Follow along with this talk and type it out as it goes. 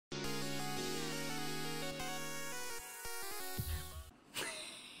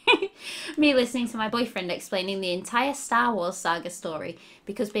me listening to my boyfriend explaining the entire Star Wars saga story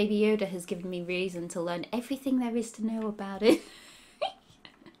because Baby Yoda has given me reason to learn everything there is to know about it.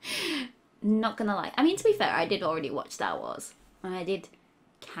 Not gonna lie. I mean, to be fair, I did already watch Star Wars. And I did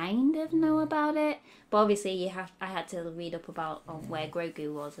kind of know about it. But obviously, I had to read up about where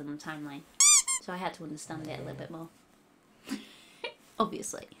Grogu was in the timeline. So I had to understand it a little bit more.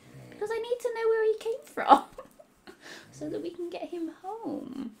 Obviously. Because I need to know where he came from. So that we can get him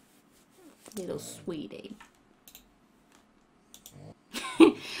home. Little sweetie.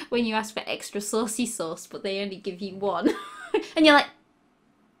 When you ask for extra saucy sauce, but they only give you one. And you're like,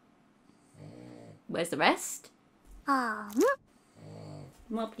 where's the rest? More,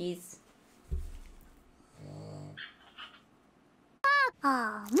 please.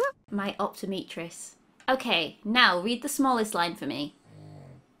 My optometrist. Okay, now read the smallest line for me.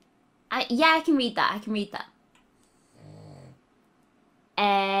 Yeah, I can read that. I can read that.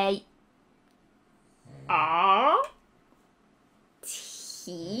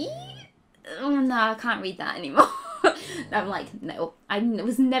 T? Oh no, I can't read that anymore. I'm like, no, I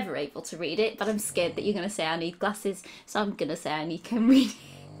was never able to read it, but I'm scared that you're going to say I need glasses, so I'm going to say I can read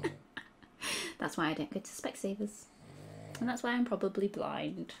it. That's why I don't go to Specsavers. And that's why I'm probably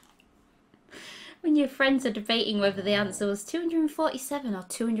blind. When your friends are debating whether the answer was 247 or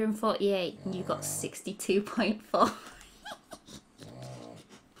 248, and you got 62.4.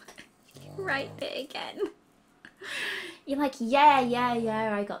 Write it again. You're like, yeah,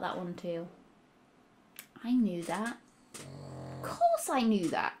 I got that one too. I knew that. Of course I knew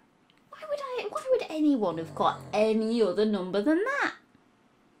that. Why would anyone have got any other number than that?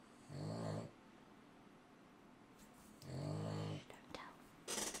 Don't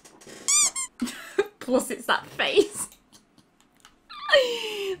tell. Plus it's that face.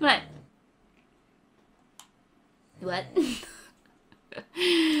 Like, what?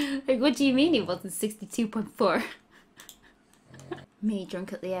 Like, what do you mean it wasn't 62.4? Me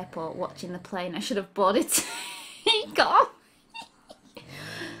drunk at the airport watching the plane. I should have bought it. God.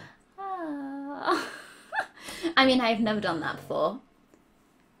 I mean, I've never done that before.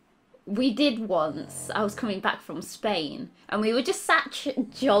 We did once. I was coming back from Spain and we were just sat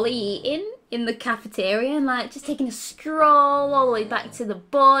jolly eating in the cafeteria and like just taking a stroll all the way back to the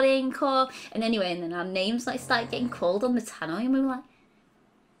boarding call. And anyway, and then our names like started getting called on the tannoy and we were like,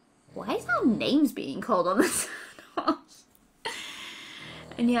 why is our names being called on the tannoy?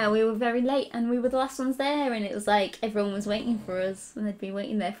 And yeah, we were very late and we were the last ones there and it was like everyone was waiting for us and they'd been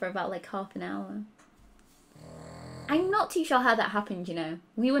waiting there for about like half an hour. I'm not too sure how that happened, you know.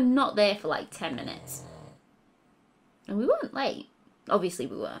 We were not there for like 10 minutes. And we weren't late. Obviously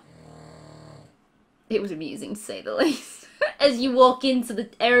we were. It was amusing to say the least. As you walk into the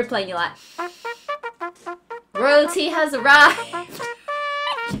aeroplane, you're like, royalty has arrived.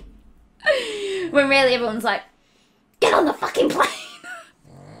 When really everyone's like, get on the fucking plane.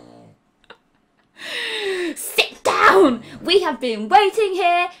 Sit down! We have been waiting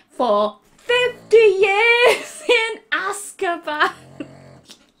here for 50 years in Azkaban!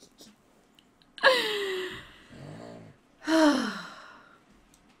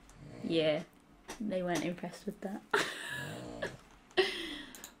 Yeah, they weren't impressed with that.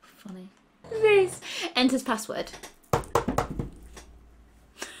 Funny. This enters password.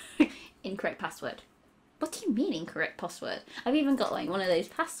 Incorrect password. What do you mean incorrect password? I've even got like one of those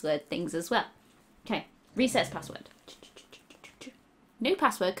password things as well. Okay, resets password. New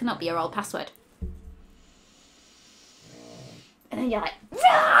password cannot be your old password. And then you're like,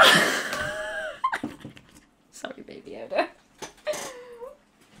 sorry, Baby Yoda.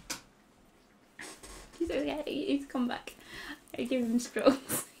 He's okay, he's come back. I give him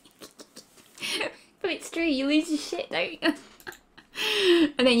strokes. But it's true, you lose your shit, don't you?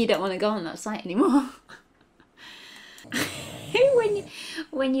 And then you don't want to go on that site anymore.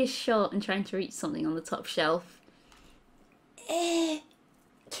 when you're short and trying to reach something on the top shelf,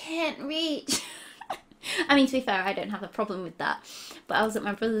 can't reach. I mean, to be fair, I don't have a problem with that. But I was at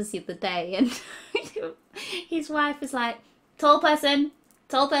my brother's the other day and his wife was like, tall person,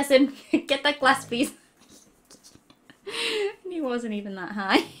 get that glass please. And he wasn't even that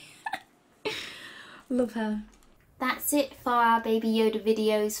high. Love her. That's it for our Baby Yoda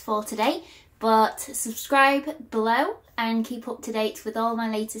videos for today. But subscribe below and keep up to date with all my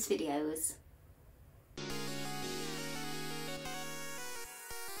latest videos.